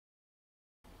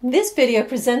This video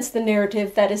presents the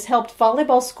narrative that has helped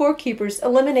volleyball scorekeepers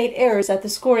eliminate errors at the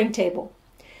scoring table.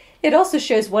 It also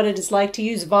shows what it is like to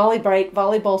use VolleyWrite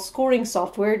volleyball scoring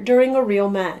software during a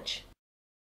real match.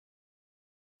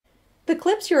 The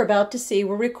clips you're about to see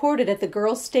were recorded at the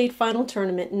Girls State Final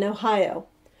Tournament in Ohio.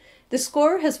 The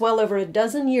scorer has well over a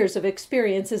dozen years of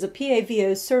experience as a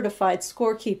PAVO certified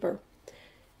scorekeeper.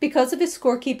 Because of his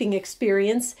scorekeeping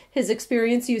experience, his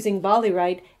experience using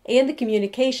VolleyWrite, and the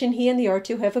communication he and the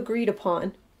R2 have agreed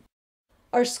upon,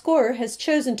 our scorer has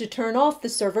chosen to turn off the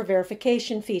server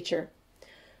verification feature.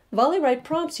 VolleyWrite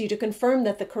prompts you to confirm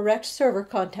that the correct server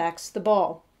contacts the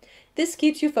ball. This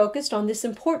keeps you focused on this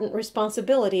important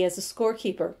responsibility as a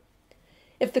scorekeeper.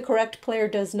 If the correct player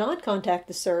does not contact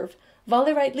the serve,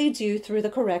 VolleyWrite leads you through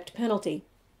the correct penalty.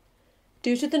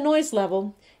 Due to the noise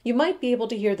level, you might be able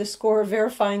to hear the scorer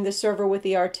verifying the server with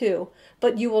the R2,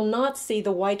 but you will not see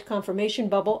the white confirmation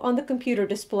bubble on the computer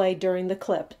display during the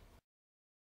clip.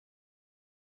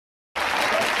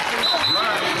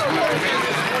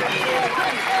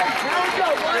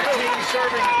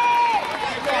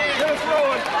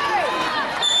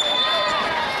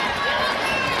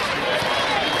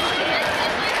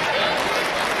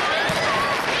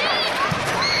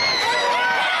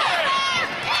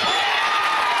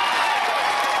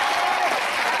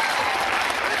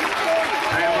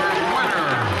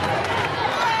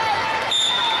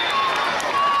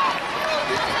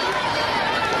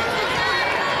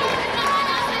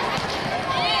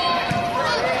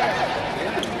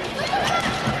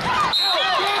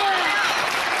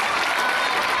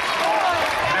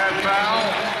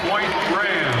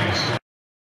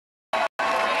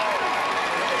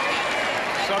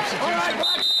 Substitution.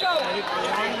 8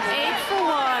 for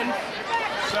 1.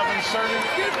 7 serving.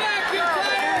 Get back, get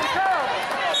tired.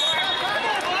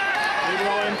 We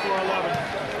roll in for 11.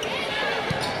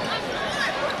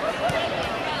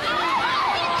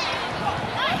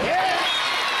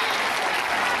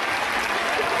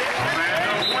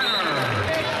 Amanda winner.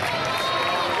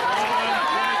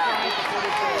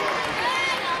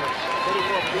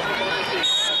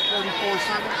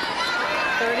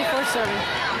 34-7.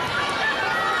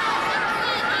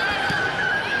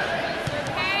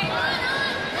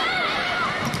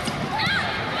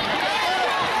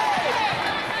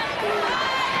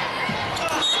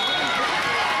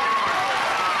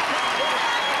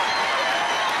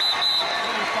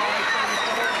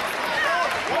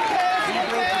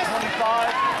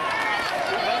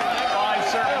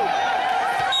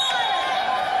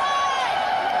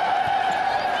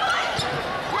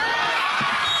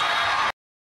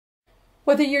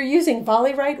 Whether you're using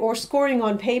VolleyWrite or scoring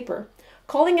on paper,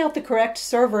 calling out the correct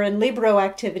server and libero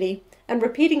activity and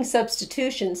repeating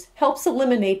substitutions helps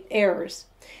eliminate errors.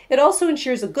 It also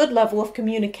ensures a good level of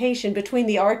communication between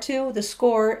the R2, the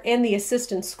scorer, and the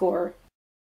assistant scorer.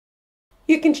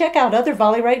 You can check out other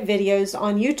VolleyWrite videos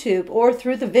on YouTube or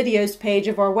through the videos page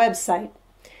of our website.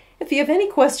 If you have any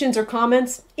questions or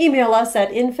comments, email us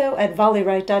at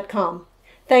info@volleywrite.com.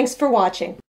 Thanks for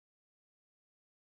watching.